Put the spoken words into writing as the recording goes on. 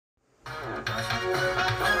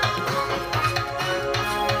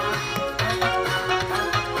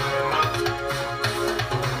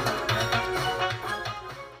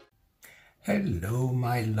Hello,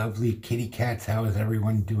 my lovely kitty cats. How is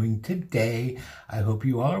everyone doing today? I hope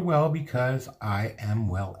you all are well because I am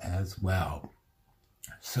well as well.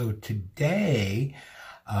 So today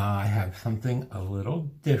I have something a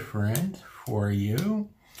little different for you.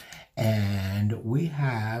 And we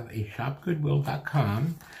have a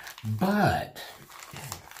shopgoodwill.com, but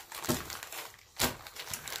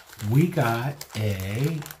we got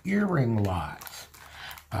a earring lot.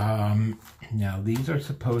 Now these are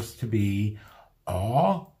supposed to be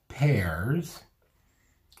all pairs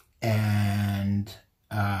and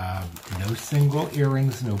no single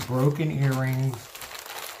earrings, no broken earrings,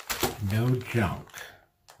 no junk.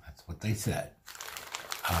 That's what they said.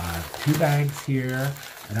 2 bags here.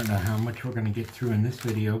 I don't know how much we're going to get through in this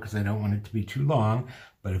video because I don't want it to be too long,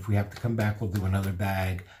 but if we have to come back, we'll do another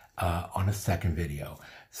bag on a second video.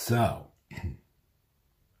 So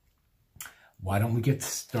why don't we get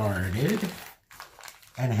started?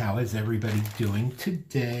 And how is everybody doing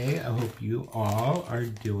today? I hope you all are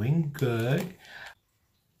doing good.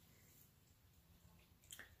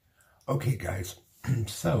 Okay, guys,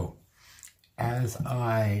 so as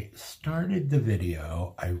I started the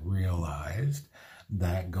video, I realized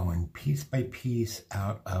that going piece by piece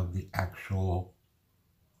out of the actual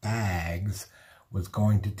bags was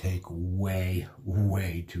going to take way,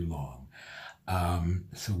 way too long.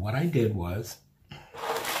 So what I did was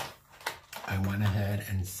I went ahead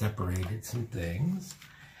and separated some things.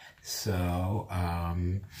 So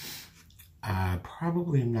I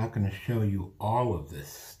probably am not going to show you all of this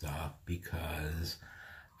stuff because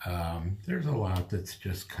there's a lot that's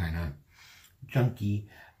just kind of junky,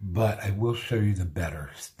 but I will show you the better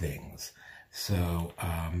things. So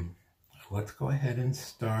let's go ahead and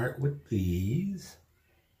start with these.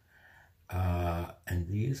 And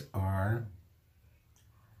these are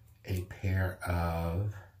a pair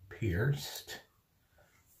of pierced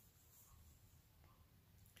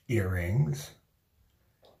earrings,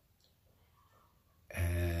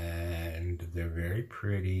 and they're very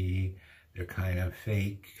pretty. They're kind of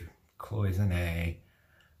fake cloisonne,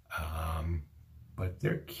 but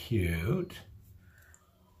they're cute.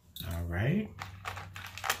 All right.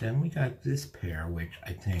 Then we got this pair, which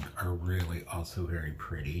I think are really also very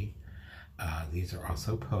pretty. These are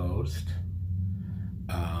also post.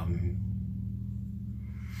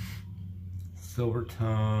 Silver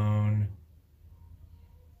tone.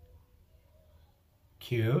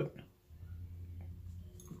 Cute.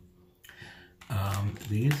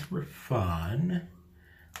 These were fun.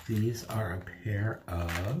 These are a pair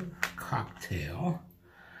of cocktail.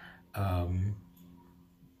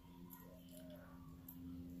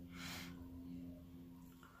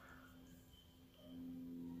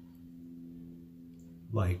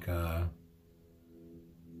 Like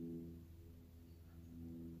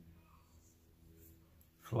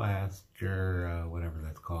flask or whatever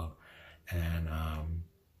that's called, and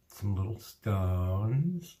some little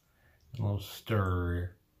stones, a little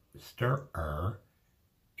stirrer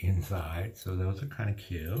inside, so those are kind of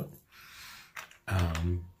cute.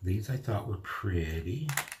 These I thought were pretty,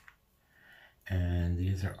 and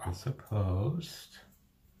these are also post.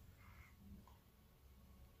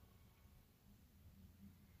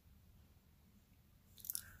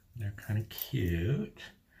 They're kind of cute.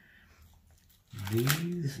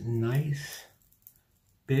 These nice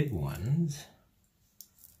big ones.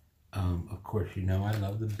 Of course, you know I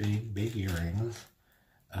love the big earrings.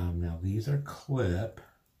 Now these are clip.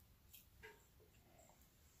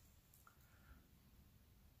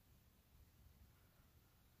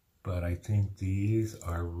 But I think these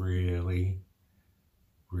are really,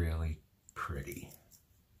 really pretty.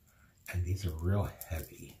 And these are real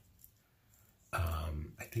heavy.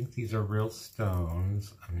 I think these are real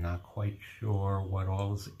stones. I'm not quite sure what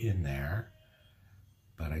all is in there,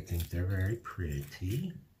 but I think they're very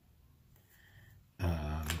pretty.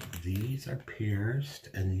 These are pierced,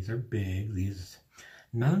 and these are big.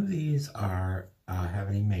 None of these are have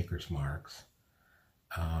any maker's marks.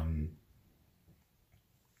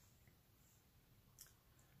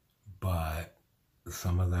 But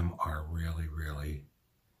some of them are really, really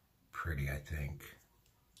pretty, I think.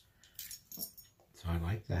 So I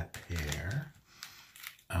like that pair.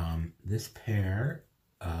 This pair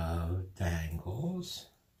of dangles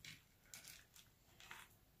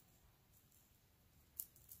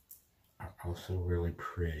are also really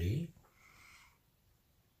pretty.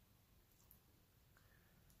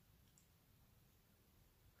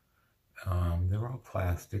 They're all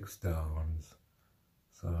plastic stones,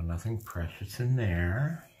 so nothing precious in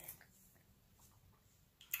there.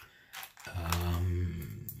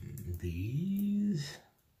 These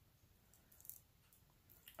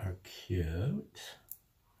are cute.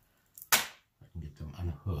 I can get them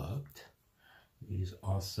unhooked. These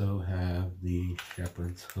also have the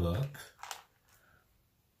shepherd's hook.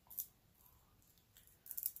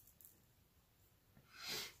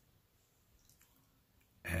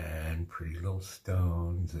 And pretty little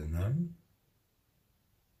stones in them.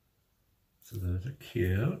 So those are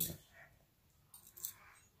cute.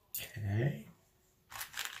 Okay.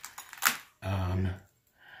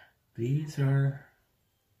 These are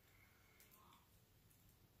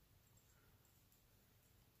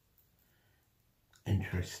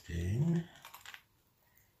interesting.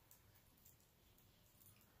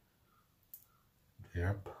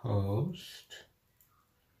 They're post,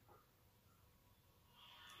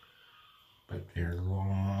 but they're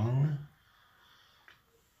long.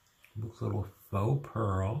 Looks little faux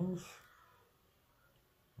pearls,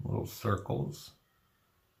 little circles.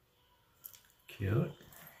 Cute.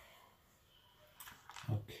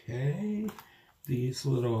 Okay, these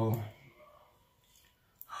little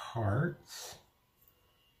hearts,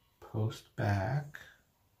 post back.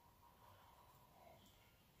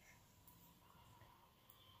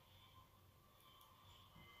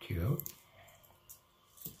 Cute.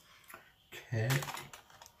 Okay,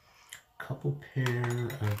 couple pair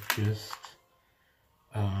of just,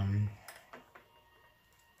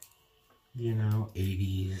 you know,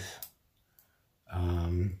 80s,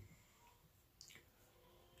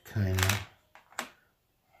 kind of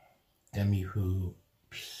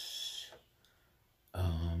demi-hoops,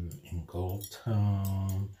 in gold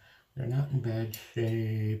tone. They're not in bad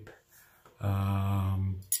shape,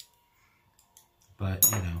 but,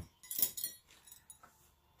 you know,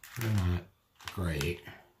 they're not great.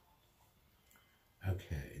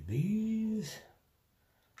 Okay, these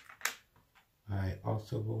I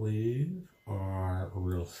also believe are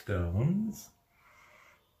real stones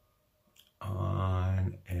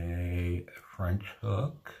on a French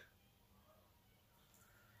hook.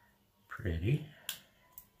 Pretty.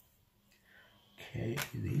 Okay,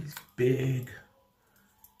 these big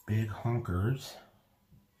honkers.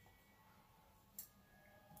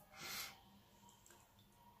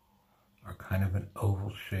 Are kind of an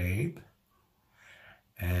oval shape,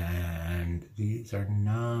 and these are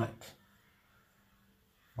not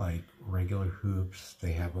like regular hoops.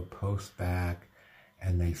 They have a post back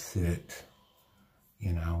and they sit,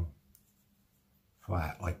 you know,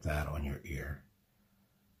 flat like that on your ear.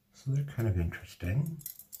 So they're kind of interesting.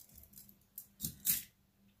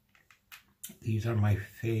 These are my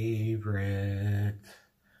favorite,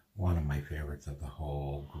 one of my favorites of the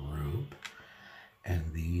whole group.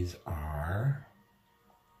 And these are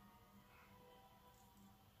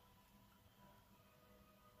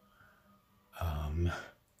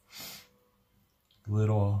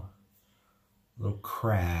little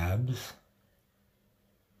crabs.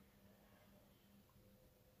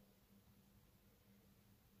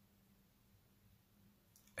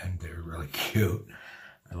 And they're really cute.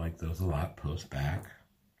 I like those a lot, post back.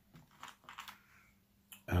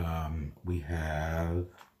 We have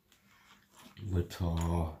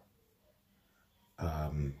little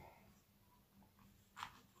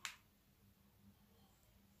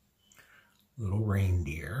little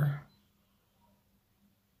reindeer,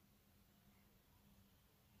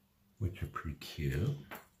 which are pretty cute.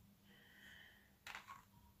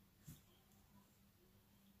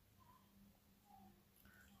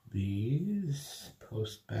 These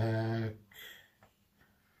post back.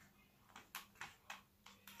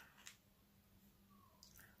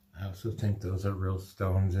 I also think those are real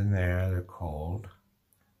stones in there. They're cold.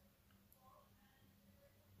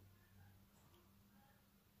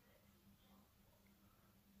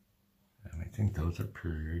 And I think those are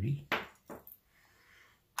pretty.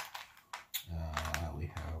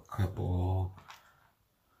 We have a couple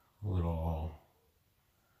little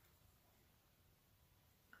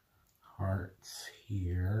hearts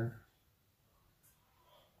here.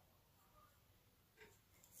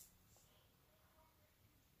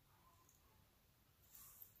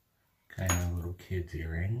 Kind of little kids'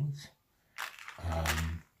 earrings.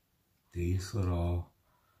 These little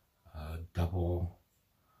double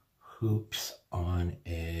hoops on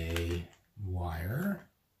a wire.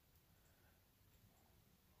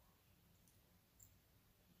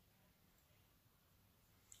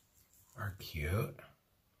 Are cute.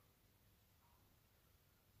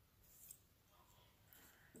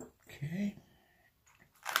 Okay.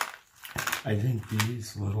 I think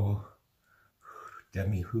these little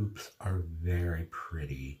demi hoops are very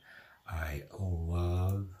pretty. I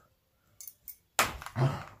love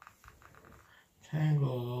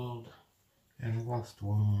Tangled and lost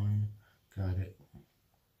one. Got it.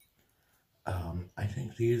 I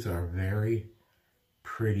think these are very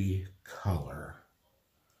pretty color.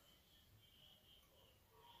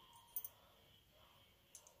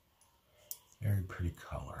 Very pretty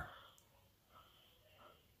color.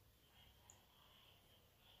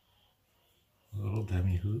 Little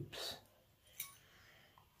demi hoops.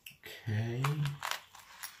 Okay.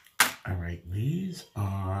 All right, these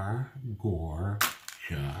are gorgeous.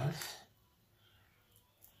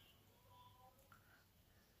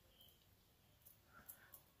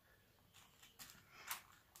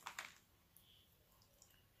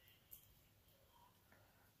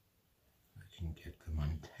 I can get them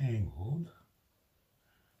untangled.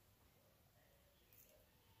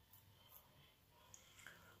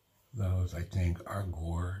 Those, I think, are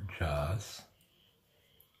gorgeous.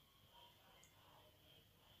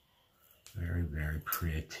 Very, very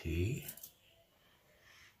pretty.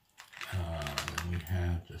 Then we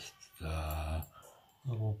have just a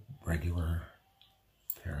little regular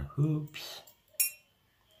pair of hoops.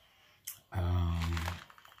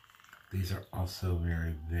 These are also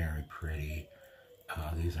very, very pretty.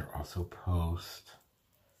 These are also post.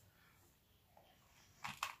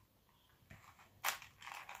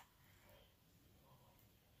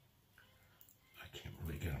 I can't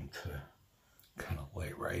really get them to kind of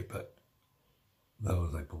lay right, but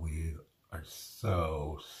those, I believe, are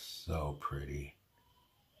so, so pretty.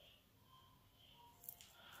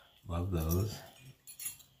 Love those.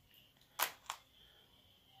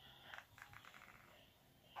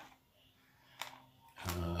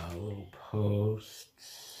 Little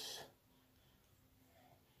posts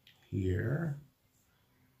here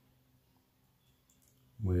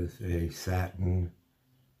with a satin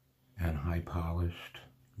and high polished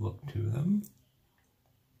look to them.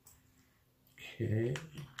 Okay.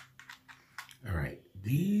 All right.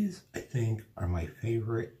 These, I think, are my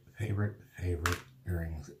favorite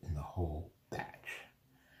earrings in the whole batch.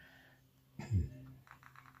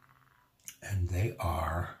 And they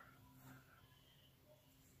are,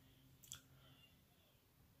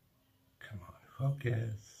 come on,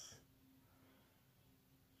 focus.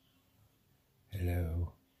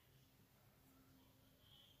 Hello.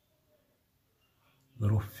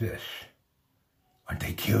 Little fish. Aren't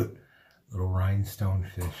they cute? Little rhinestone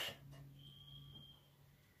fish.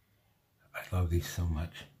 I love these so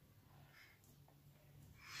much.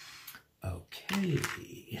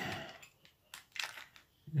 Okay.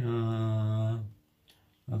 Another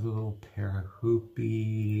little pair of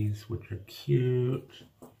hoopies, which are cute.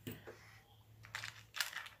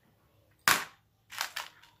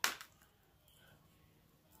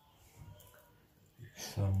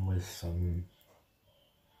 Some with some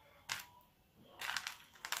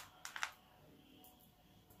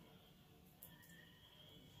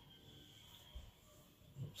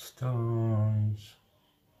stones.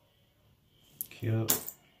 Cute.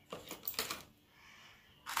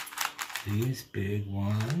 These big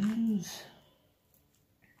ones.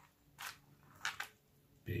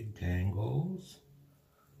 Big dangles.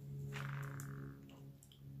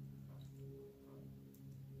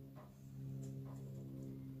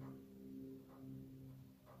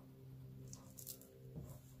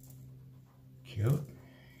 Cute.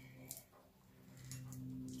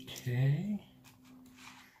 Okay.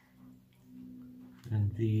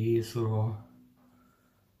 And these little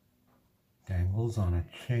dangles on a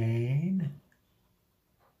chain.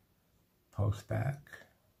 Post back.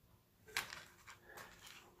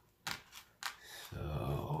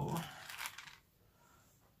 So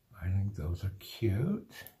I think those are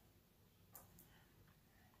cute.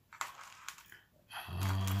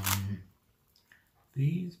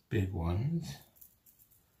 These big ones.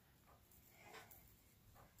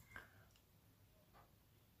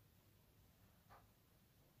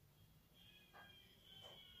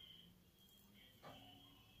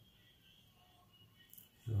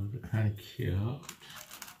 Those are kind of cute.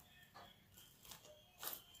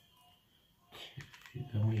 Okay,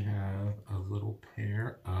 then we have a little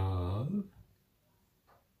pair of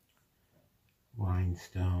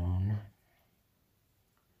rhinestone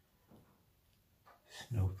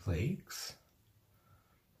snowflakes.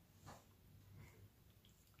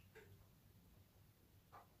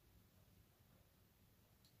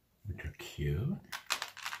 Which are cute.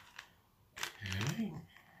 Okay.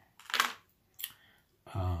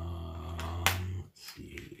 Let's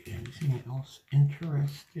see, anything else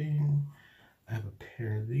interesting? I have a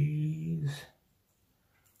pair of these.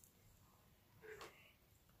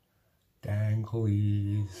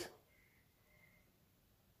 Danglies.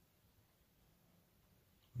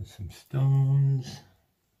 With some stones.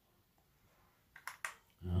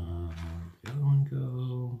 The other one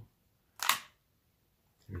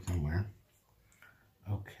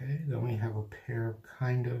Okay, then we have a pair of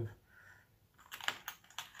kind of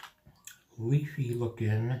leafy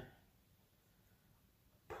looking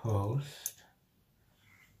posts,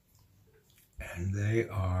 and they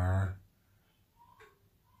are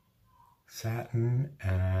satin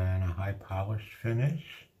and a high polished finish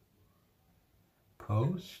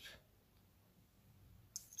post,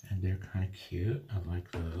 and they're kind of cute. I like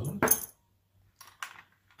those.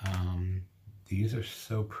 These are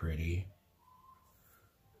so pretty.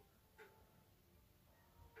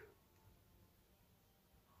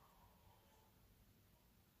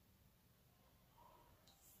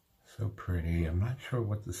 So pretty. I'm not sure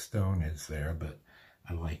what the stone is there, but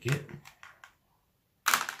I like it.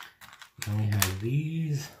 Then we have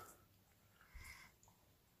these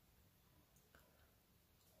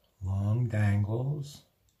long dangles.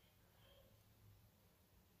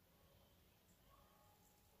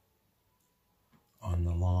 On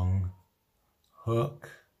the long hook.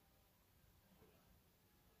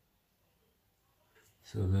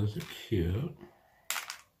 So those are cute.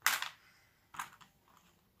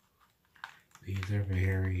 These are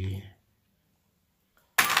very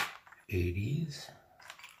 80s.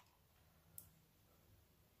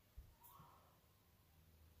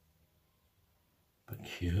 But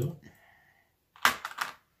cute.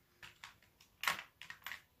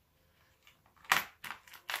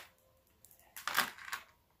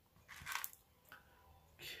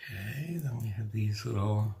 Okay, then we have these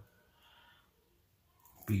little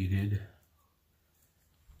beaded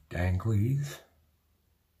danglies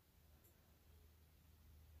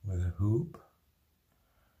with a hoop.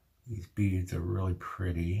 These beads are really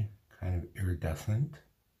pretty, kind of iridescent.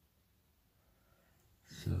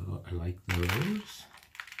 So I like those.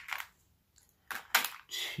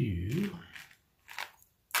 Two.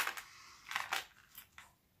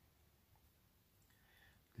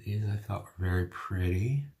 These I thought were very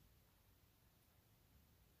pretty.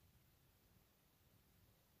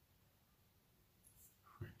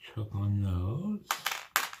 French hook on those.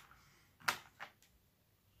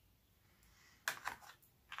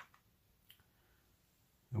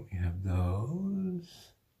 Then we have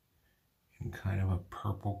those in kind of a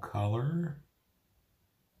purple color.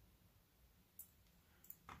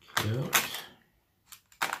 Cute.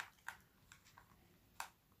 I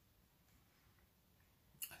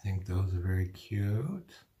think those are very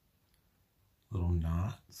cute. Little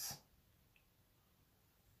knots.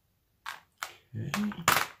 Okay.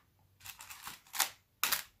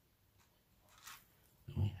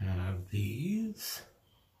 We have these.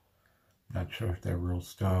 Not sure if they're real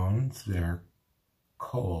stones. They're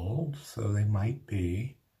cold, so they might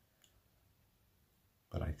be.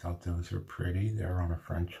 But I thought those were pretty. They're on a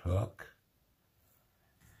French hook.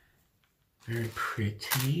 Very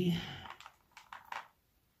pretty.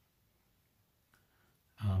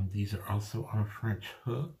 These are also on a French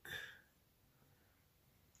hook.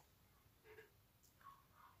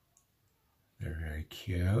 They're very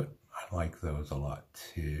cute. I like those a lot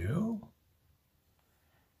too.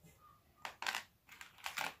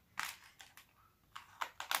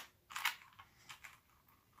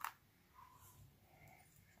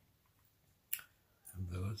 And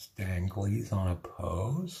those danglies on a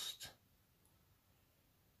post.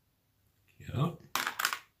 Cute.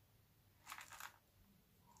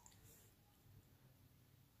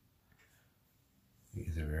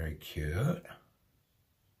 These are very cute.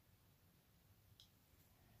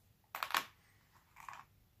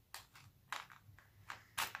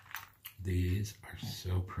 These are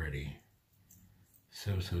so pretty.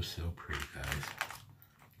 So pretty, guys.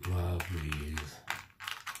 Love these.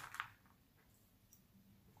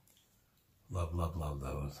 Love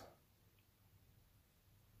those.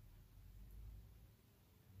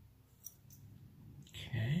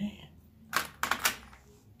 Okay.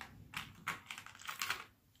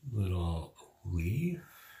 Little leaf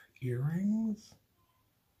earrings.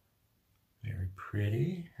 Very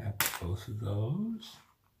pretty. Have both of those.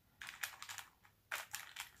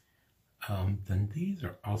 Then these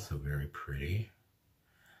are also very pretty.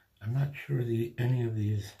 I'm not sure any of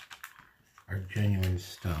these are genuine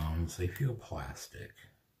stones. They feel plastic.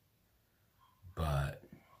 But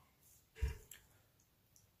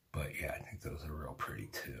yeah, I think those are real pretty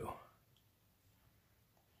too.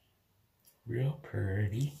 Real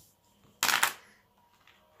pretty.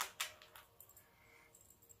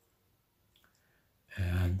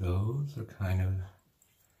 And those are kind of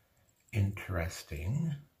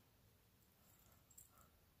interesting.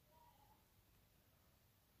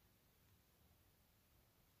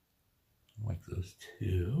 Like those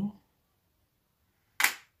two.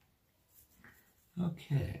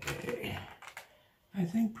 Okay. I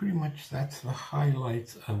think pretty much that's the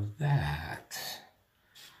highlights of that.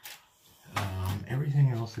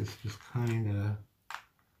 Everything else is just kind of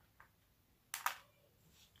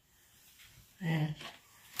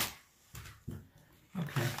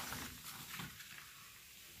okay.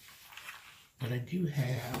 But I do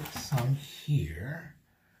have some here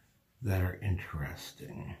that are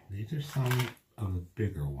interesting. These are some of the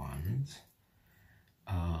bigger ones.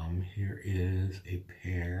 Here is a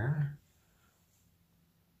pair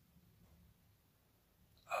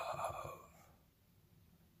of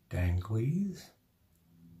danglies,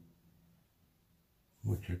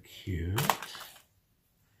 which are cute.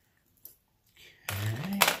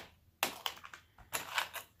 Okay.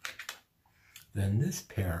 Then this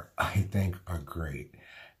pair, I think, are great.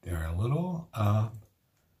 They're a little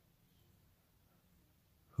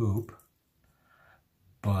hoop,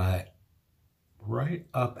 but right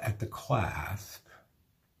up at the clasp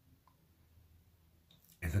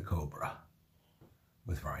is a cobra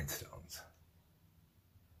with rhinestones.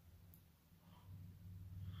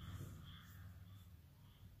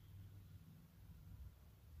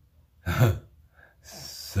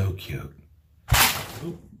 So cute.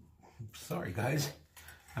 Ooh, sorry guys.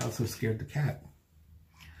 I also scared the cat.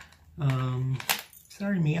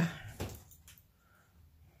 Sorry Mia.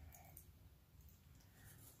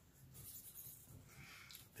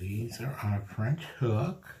 These are on a French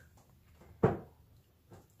hook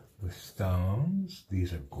with stones.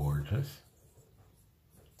 These are gorgeous.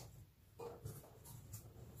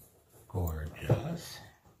 Gorgeous.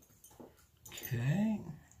 Okay.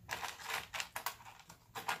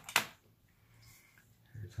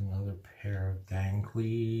 Here's another pair of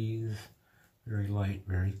danglies. Very light,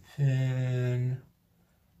 very thin.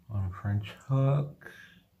 On a French hook.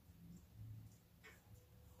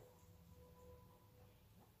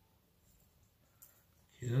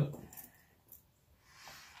 Yep.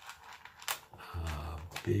 A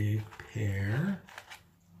big pair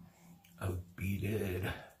of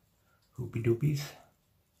beaded hoopy doopies,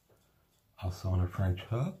 also on a French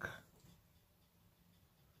hook.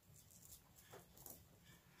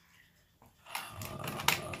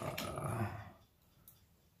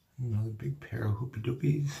 Another big pair of hoopy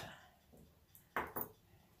doopies.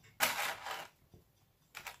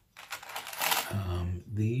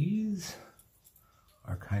 These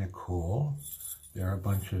are kind of cool. They're a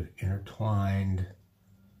bunch of intertwined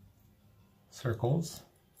circles,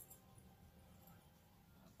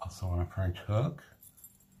 also on a French hook.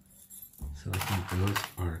 So I think those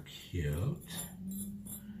are cute.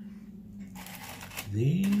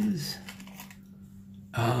 These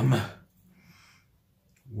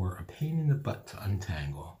were a pain in the butt to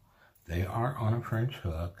untangle. They are on a French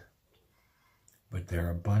hook, but they're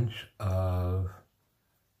a bunch of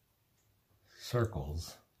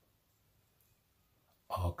circles,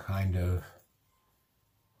 all kind of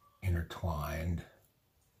intertwined.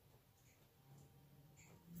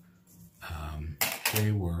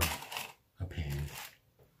 They were a pain.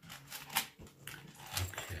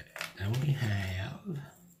 Okay, then we have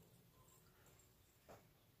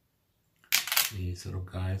these little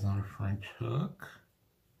guys on a French hook.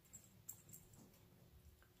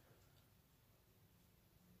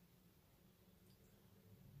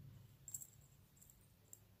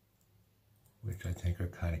 Which I think are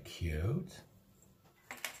kind of cute.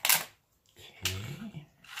 Okay.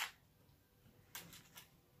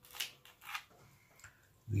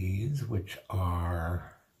 These, which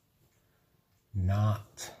are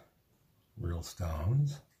not real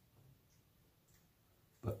stones,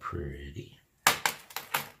 but pretty.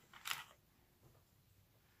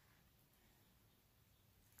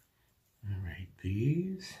 All right,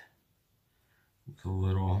 these with a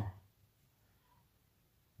little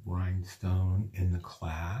rhinestone in the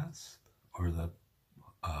clasp or the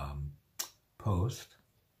post.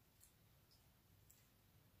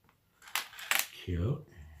 Cute.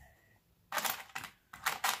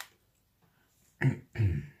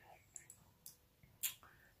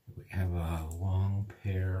 We have a long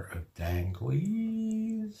pair of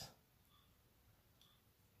danglies.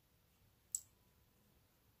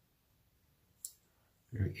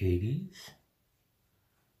 Very 80s.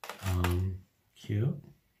 Cute.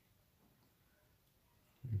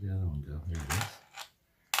 Where'd the other one go? There it is.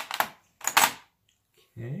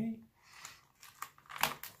 Okay.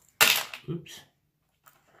 Oops.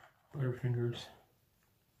 Butterfingers.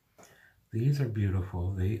 These are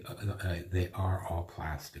beautiful. They are all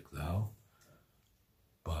plastic though,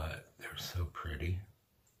 but they're so pretty.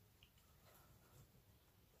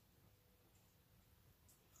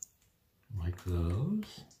 Like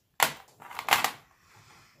those.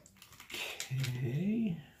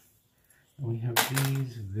 Okay. And we have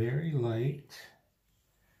white.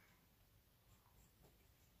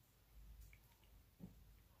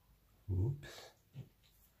 Oops.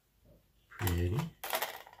 Pretty.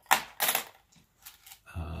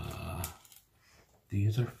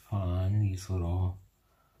 These are fun, these little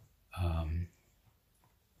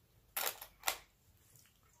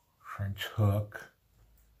French hook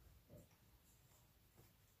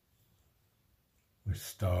with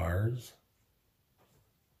stars.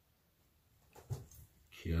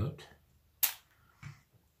 Cute.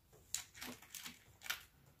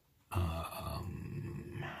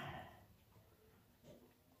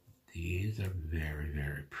 These are very,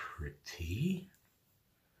 very pretty.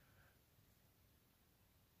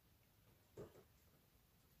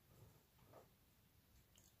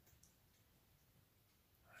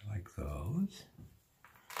 I like those.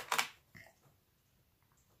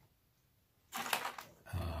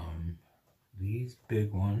 These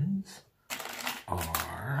big ones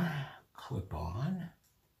are clip-on,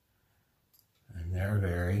 and they're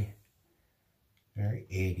very, very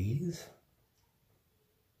 80s.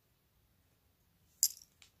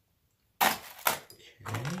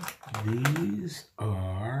 Okay, these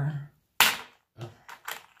are a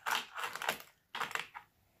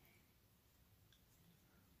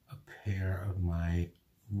pair of my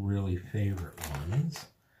really favorite ones.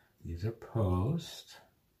 These are Post.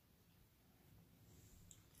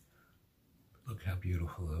 Look how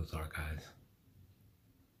beautiful those are, guys.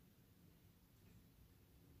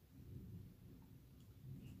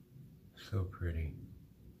 So pretty.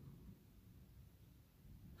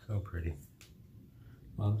 So pretty.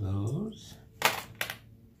 Love those.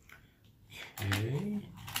 Okay.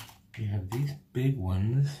 We have these big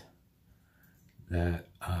ones that,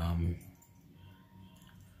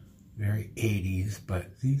 very 80s,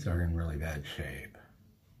 but these are in really bad shape.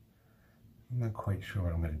 I'm not quite sure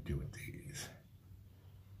what I'm going to do with these.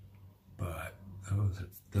 But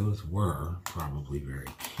those were probably very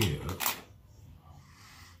cute.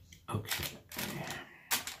 Okay.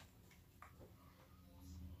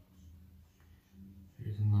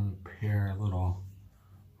 Here's another pair of little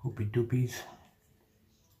hoopy doopies.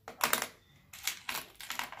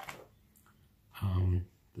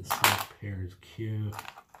 This little pair is cute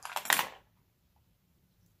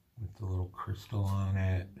with the little crystal on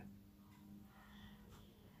it.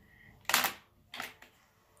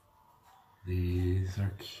 These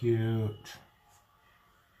are cute.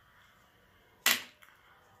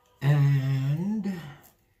 And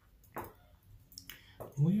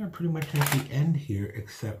we are pretty much at the end here,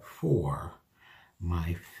 except for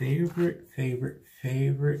my favorite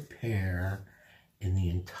pair in the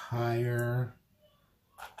entire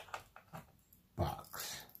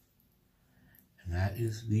box. And that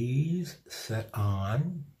is these set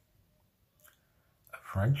on a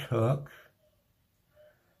French hook.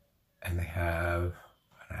 And they have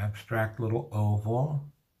an abstract little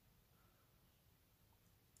oval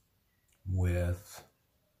with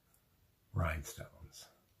rhinestones.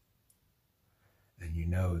 And you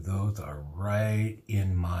know those are right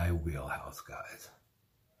in my wheelhouse, guys.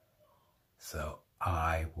 So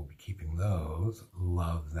I will be keeping those.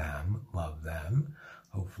 Love them, love them.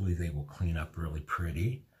 Hopefully they will clean up really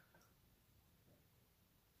pretty.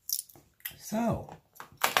 So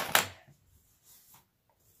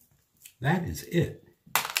that is it.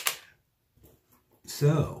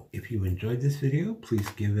 So, if you enjoyed this video, please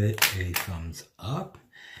give it a thumbs up.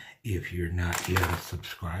 If you're not yet a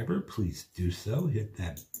subscriber, please do so. Hit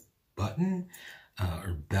that button,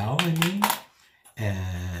 or bell, I mean,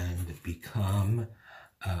 and become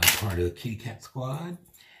part of the Kitty Cat Squad.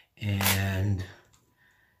 And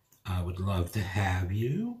I would love to have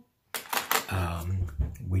you.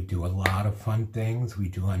 We do a lot of fun things. We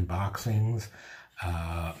do unboxings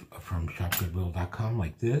from shopgoodwill.com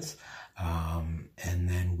like this. And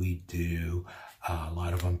then we do a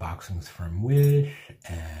lot of unboxings from Wish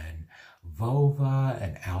and Vova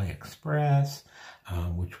and AliExpress,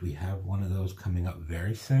 which we have one of those coming up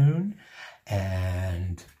very soon.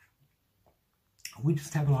 And we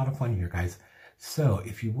just have a lot of fun here, guys. So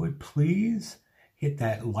if you would please hit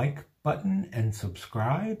that like button and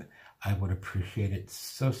subscribe. I would appreciate it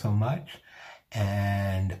so, so much.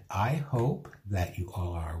 And I hope that you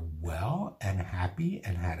all are well and happy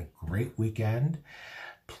and had a great weekend.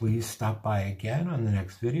 Please stop by again on the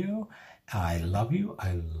next video. I love you.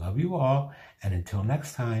 I love you all. And until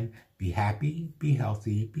next time, be happy, be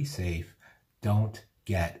healthy, be safe. Don't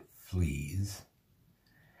get fleas.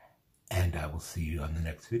 And I will see you on the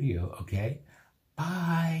next video, okay?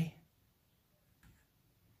 Bye.